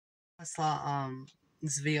Tesla,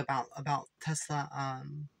 this video about Tesla,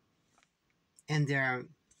 and their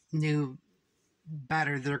new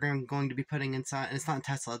battery they're going to be putting inside, and it's not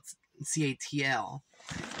Tesla, it's CATL,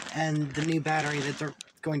 and the new battery that they're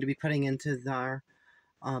going to be putting into their,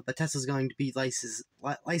 but Tesla's going to be licensing,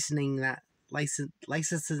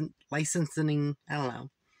 I don't know,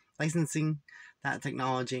 licensing that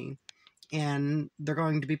technology, and they're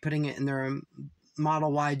going to be putting it in their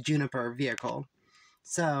Model Y Juniper vehicle.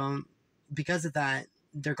 So, because of that,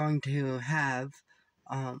 they're going to have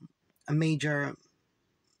a major.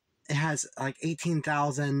 It has like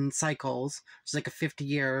 18,000 cycles, which is like a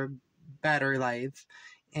 50-year battery life,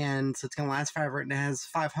 and so it's gonna last forever. And it has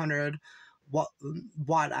 500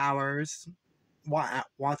 watt hours,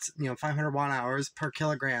 500 watt hours per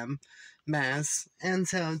kilogram mass, and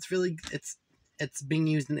so it's being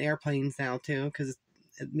used in airplanes now too, because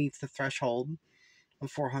it meets the threshold of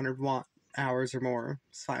 400 watt hours or more.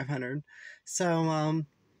 It's 500. So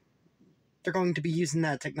they're going to be using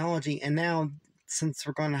that technology, and now since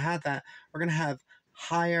we're going to have that, we're going to have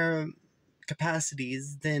higher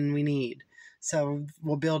capacities than we need. So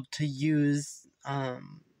we'll be able to use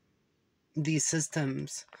these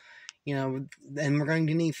systems, and we're going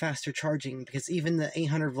to need faster charging, because even the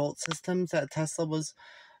 800 volt systems that Tesla was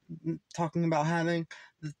talking about having,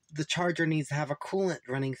 the charger needs to have a coolant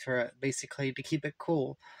running through it, basically, to keep it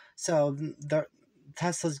cool. So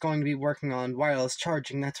Tesla's going to be working on wireless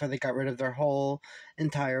charging. That's why they got rid of their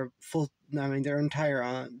entire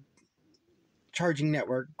charging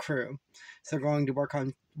network crew. So they're going to work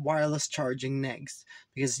on wireless charging next,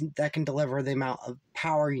 because that can deliver the amount of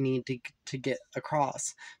power you need to get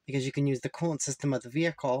across, because you can use the coolant system of the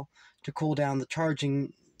vehicle to cool down the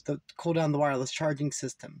wireless charging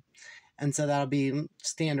system. And so that'll be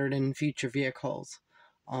standard in future vehicles.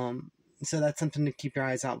 So that's something to keep your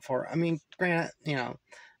eyes out for. I mean, granted,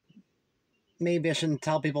 maybe I shouldn't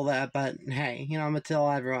tell people that, but hey, I'm going to tell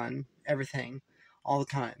everyone everything all the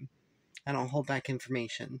time. I don't hold back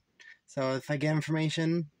information. So if I get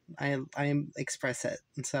information, I express it.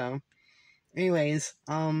 And so, anyways,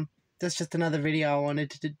 that's just another video I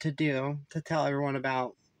wanted to do, to tell everyone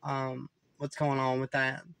about what's going on with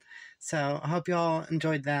that. So I hope you all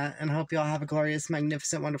enjoyed that, and I hope you all have a glorious,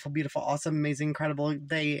 magnificent, wonderful, beautiful, awesome, amazing, incredible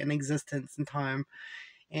day in existence and time.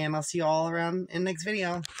 And I'll see you all around in the next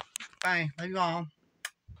video. Bye. Love you all.